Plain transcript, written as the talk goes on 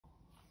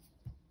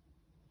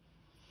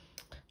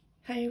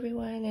Hi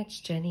everyone, it's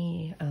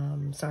Jenny.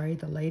 Sorry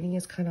the lighting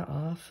is kind of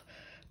off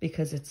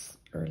because it's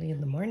early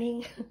in the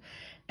morning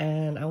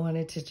and I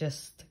wanted to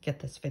just get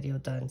this video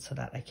done so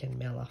that I can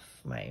mail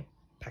off my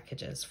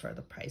packages for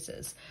the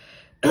prizes.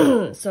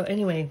 So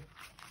anyway,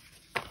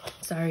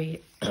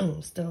 sorry,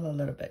 still a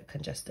little bit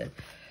congested,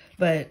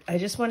 but I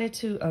just wanted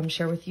to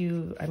share with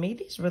you, I made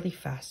these really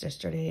fast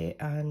yesterday,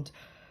 and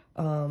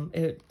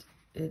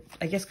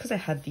I guess because I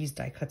had these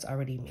die cuts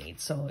already made.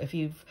 So if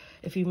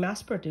you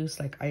mass produce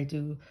like I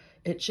do,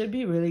 it should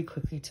be really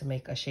quickly to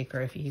make a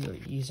shaker if you're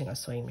using a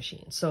sewing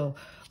machine. So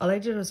all I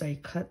did was I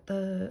cut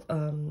the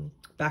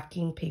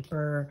backing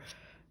paper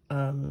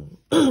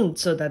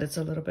so that it's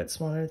a little bit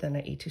smaller than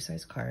an A2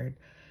 size card.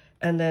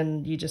 And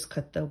then you just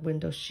cut the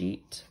window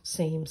sheet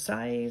same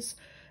size,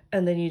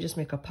 and then you just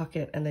make a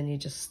pocket, and then you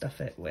just stuff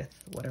it with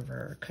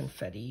whatever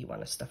confetti you want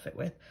to stuff it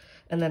with.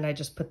 And then I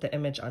just put the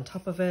image on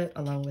top of it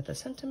along with the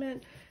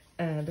sentiment,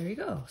 and there you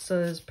go. So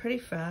it's pretty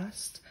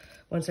fast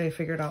once I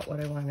figured out what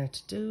I wanted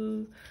to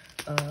do.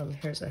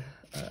 Here's a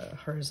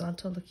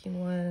horizontal looking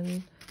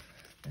one,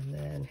 and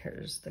then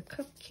here's the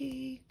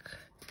cupcake.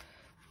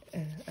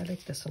 And I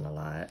like this one a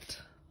lot.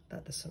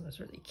 Thought this one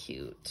was really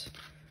cute.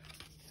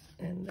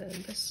 And then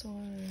this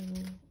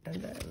one, and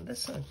then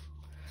this one.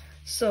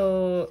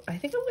 So I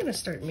think I'm gonna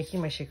start making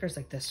my shakers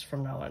like this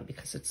from now on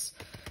because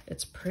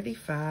it's pretty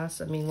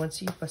fast. I mean, once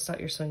you bust out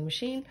your sewing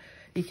machine,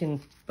 you can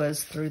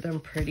buzz through them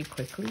pretty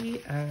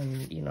quickly,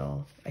 and you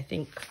know, I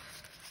think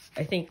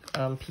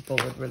people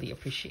would really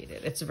appreciate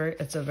it. It's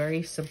a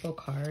very simple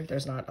card.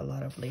 There's not a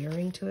lot of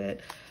layering to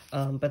it,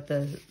 but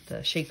the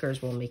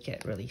shakers will make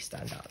it really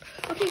stand out.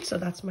 Okay, so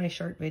that's my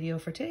short video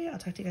for today. I'll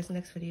talk to you guys in the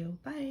next video.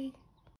 Bye.